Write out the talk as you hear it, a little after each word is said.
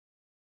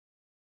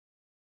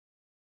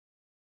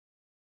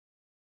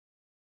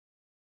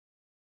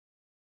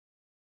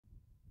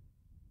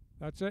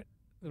That's it.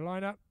 The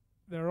lineup,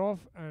 they're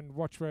off, and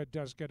Watchword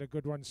does get a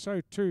good one.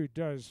 So too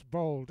does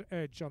Bold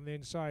Edge on the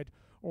inside,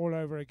 all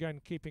over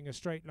again, keeping a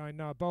straight line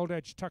now. Bold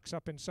Edge tucks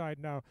up inside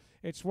now.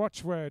 It's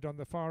Watchword on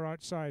the far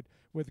outside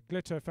with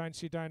Glitter,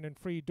 Fancy Dan and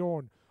Free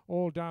Dawn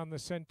all down the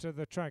centre of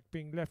the track.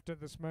 Being left at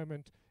this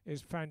moment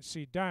is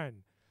Fancy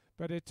Dan.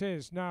 But it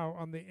is now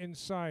on the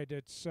inside.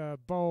 It's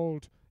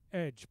Bold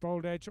Edge.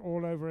 Bold Edge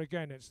all over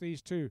again. It's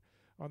these two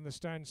on the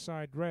stand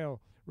side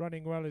rail.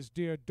 Running well is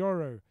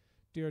Diodoro.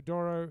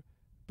 Diodoro,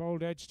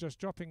 Bold Edge just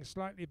dropping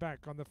slightly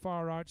back on the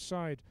far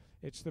outside.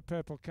 It's the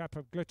purple cap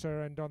of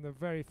Glitter, and on the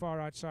very far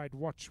outside,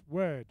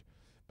 Watchword.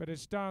 But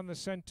it's down the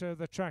centre of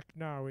the track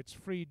now. It's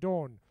Free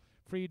Dawn.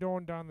 Free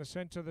Dawn down the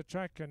centre of the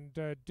track, and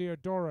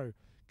Diodoro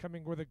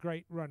coming with a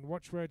great run.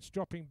 Watchword's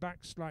dropping back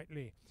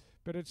slightly.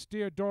 But it's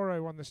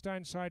Diodoro on the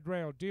stand side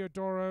rail.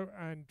 Diodoro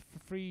and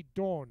Free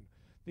Dawn.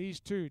 These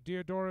two,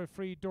 Diodoro,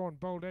 Free Dawn.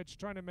 Bold Edge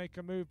trying to make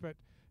a move, but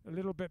a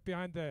little bit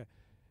behind there.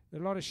 A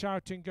lot of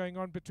shouting going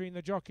on between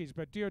the jockeys,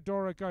 but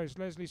Diodoro goes.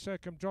 Leslie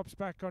Circum drops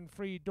back on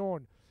Free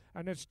Dawn,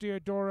 and it's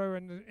Diodoro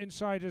and the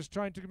insiders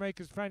trying to make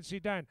his Fancy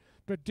Dan.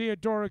 But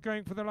Diodoro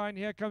going for the line.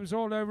 Here comes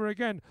all over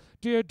again.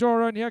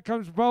 Diodoro, and here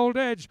comes Bold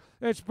Edge.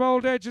 It's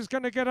Bold Edge is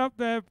going to get up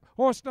there.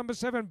 Horse number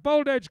 7,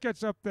 Bold Edge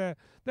gets up there.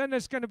 Then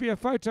there's going to be a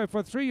photo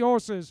for 3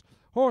 horses.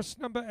 Horse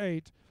number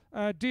 8,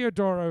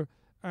 Diodoro,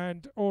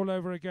 and all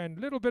over again.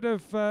 Little bit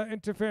of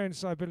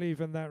interference, I believe,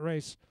 in that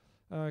race.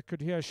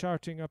 Could hear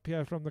shouting up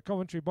here from the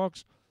commentary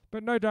box,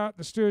 but no doubt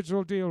the stewards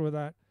will deal with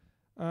that.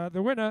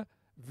 The winner,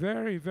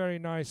 very, very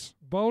nice.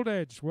 Bold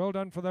Edge, well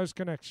done for those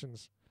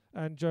connections.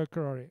 And Joe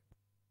Carori.